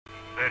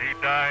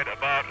died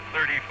about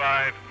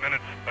 35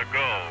 minutes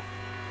ago.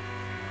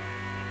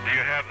 Do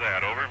you have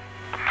that? Over.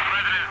 The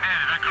president is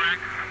dead, is that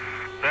correct?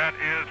 That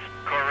is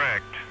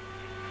correct.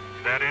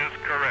 That is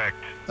correct.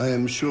 I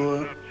am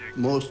sure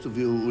most of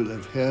you will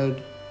have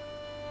heard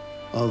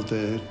of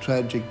the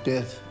tragic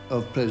death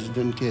of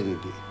President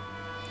Kennedy.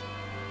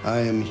 I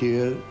am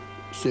here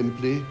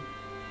simply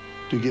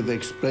to give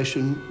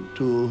expression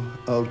to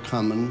our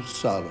common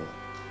sorrow.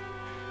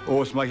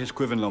 Os mai his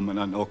cuivinlum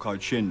an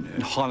ócáid sin,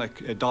 in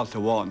Hanach dalta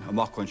bháin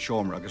amach an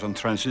seomra agus an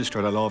transistor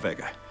a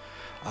lábheige.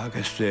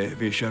 Agus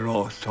bhí sé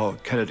rá tá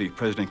Kennedy,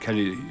 President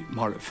Kennedy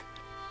marv.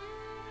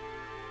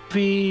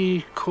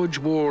 Bhí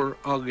cúidmór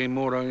agé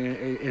mór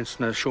in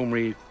sna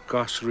seomraí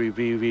gasraí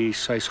bhí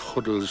 6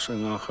 huddles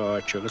an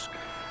ácháid agus.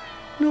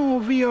 No,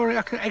 bhí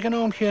ag an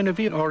am chéanna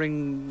bhí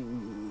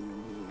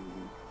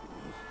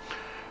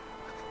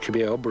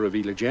cibé obair a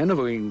bhí le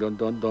déanamh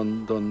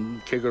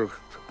don cigar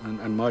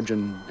an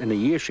margin in a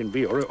dhé sin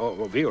bhí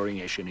oring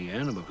é sin i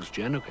dhéanamh agus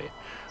déanamh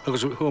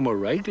agus thu mar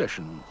réig leis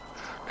an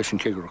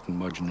cigarach an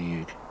margin i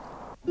dhéag.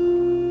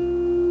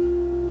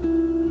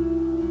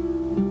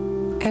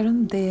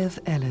 An déobh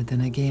eile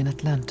den a géan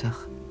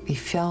Atlantach, bhí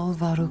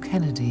feallmharú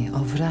Kennedy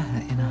á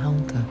bhreathe ina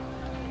haunta.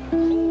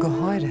 Go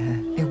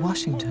háirithe i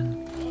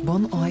Washington,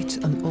 bun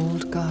áit an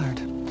Old Guard,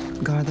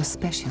 Garda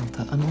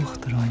Speisialta an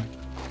Uachtaráin.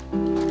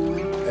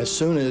 As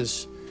soon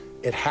as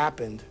it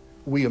happened,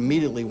 we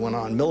immediately went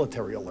on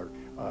military alert.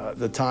 At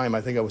the time,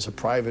 I think I was a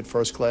private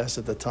first class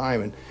at the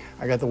time, and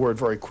I got the word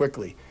very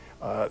quickly.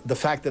 The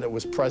fact that it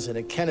was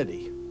President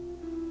Kennedy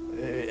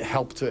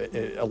helped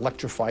to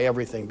electrify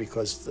everything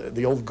because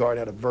the Old Guard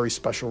had a very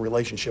special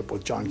relationship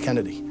with John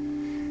Kennedy,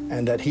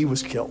 and that he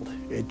was killed.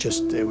 It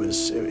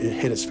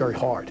hit us very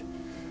hard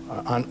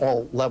on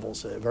all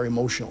levels, very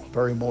emotional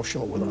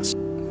with us.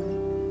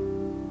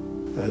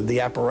 The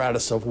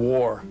apparatus of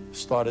war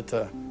started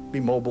to be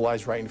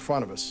mobilized right in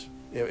front of us.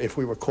 If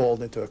we were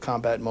called into a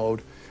combat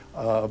mode,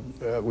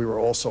 we were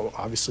also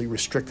obviously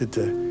restricted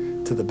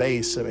to the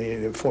base. I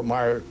mean, Fort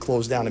Myer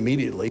closed down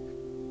immediately.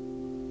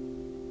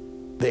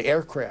 The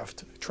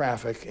aircraft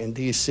traffic in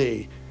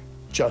D.C.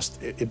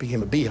 it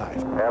became a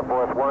beehive. Air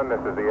Force One, this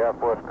is the Air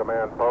Force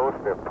Command Post.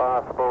 If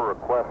possible,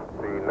 request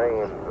the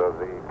names of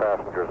the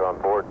passengers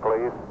on board,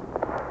 please.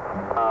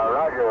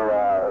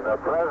 Roger, the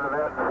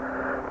President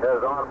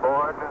is on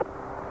board,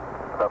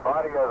 the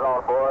body is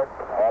on board,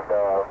 and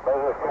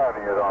President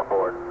Kennedy is on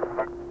board.